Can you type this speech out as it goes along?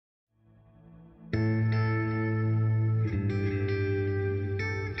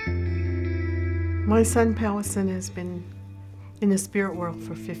My son Powison has been in the spirit world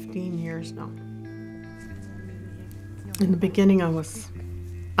for 15 years now. In the beginning, I was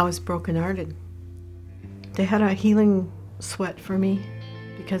brokenhearted. They had a healing sweat for me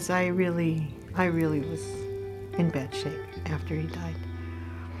because I really was in bad shape after he died.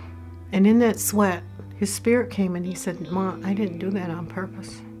 And in that sweat, his spirit came and he said, "Mom, I didn't do that on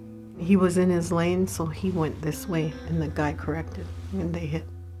purpose." He was in his lane, so he went this way, and the guy corrected, and they hit.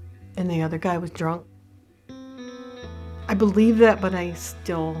 And the other guy was drunk. I believe that, but I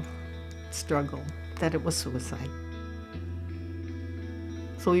still struggle that it was suicide.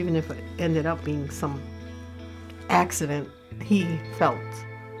 So even if it ended up being some accident, he felt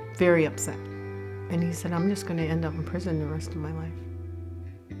very upset. And he said, "I'm just going to end up in prison the rest of my life."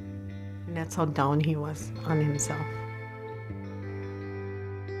 And that's how down he was on himself.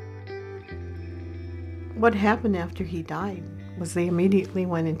 What happened after he died was they immediately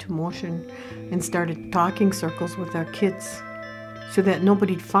went into motion and started talking circles with our kids so that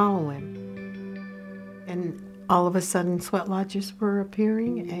nobody'd follow him. And all of a sudden, sweat lodges were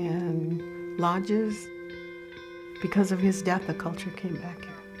appearing and lodges. Because of his death, the culture came back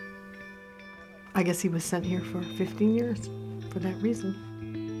here. I guess he was sent here for 15 years for that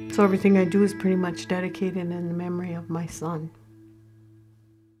reason. So everything I do is pretty much dedicated in the memory of my son.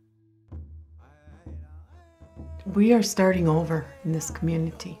 We are starting over in this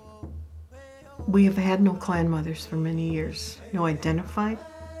community. We have had no clan mothers for many years, no identified.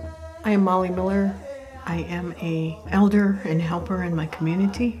 I am Molly Miller. I am an elder and helper in my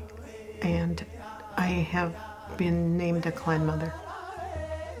community, and I have been named a clan mother.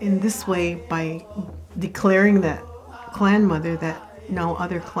 In this way, by declaring that clan mother, that now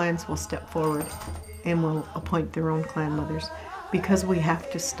other clans will step forward and will appoint their own clan mothers, because we have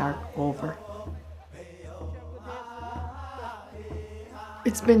to start over.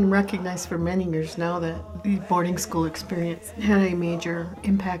 It's been recognized for many years now that the boarding school experience had a major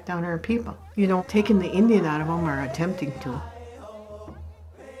impact on our people. You know, taking the Indian out of them or attempting to.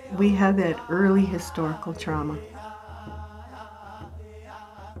 We had that early historical trauma.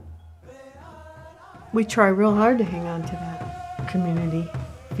 We try real hard to hang on to that community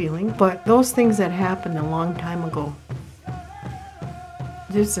feeling, but those things that happened a long time ago,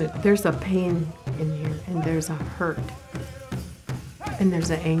 there's a pain in here, and there's a hurt. And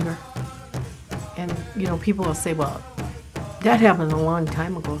there's an anger. And, you know, people will say, well, that happened a long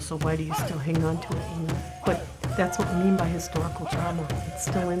time ago, so why do you still hang on to it? You know? But that's what we mean by historical trauma. It's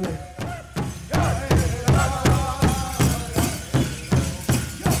still in there.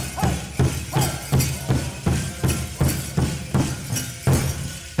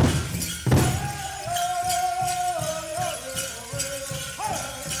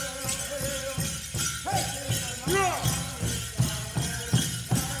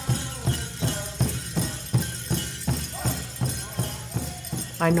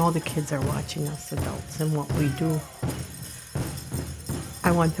 I know the kids are watching us adults and what we do.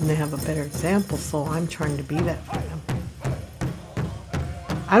 I want them to have a better example, so I'm trying to be that for them.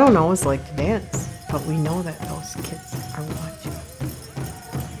 I don't always like to dance, but we know that those kids are watching.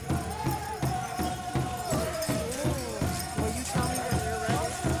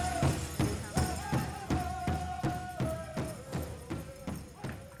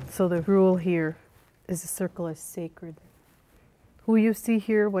 So the rule here is the circle is sacred. Who you see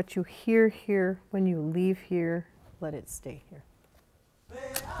here, what you hear here, when you leave here, let it stay here.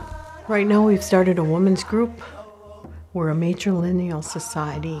 Right now we've started a women's group. We're a matrilineal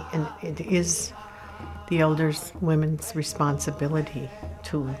society, and it is the elders' women's responsibility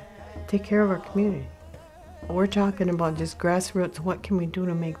to take care of our community. We're talking about just grassroots, what can we do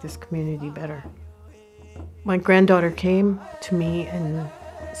to make this community better? My granddaughter came to me and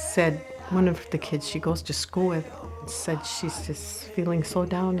said, one of the kids she goes to school with, said she's just feeling so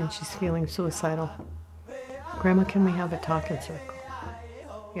down and she's feeling suicidal. Grandma, can we have a talking circle?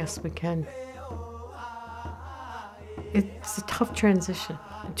 Yes, we can. It's a tough transition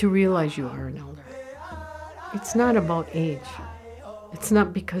to realize you are an elder. It's not about age. It's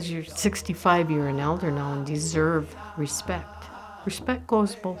not because you're 65 you're an elder now and deserve respect. Respect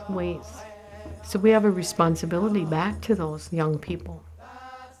goes both ways. So we have a responsibility back to those young people.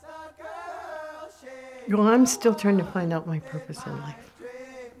 Well, I'm still trying to find out my purpose in life.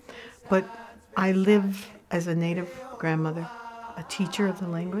 But I live as a Native grandmother, a teacher of the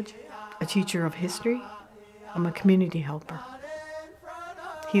language, a teacher of history. I'm a community helper,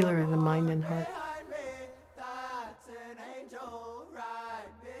 healer of the mind and heart.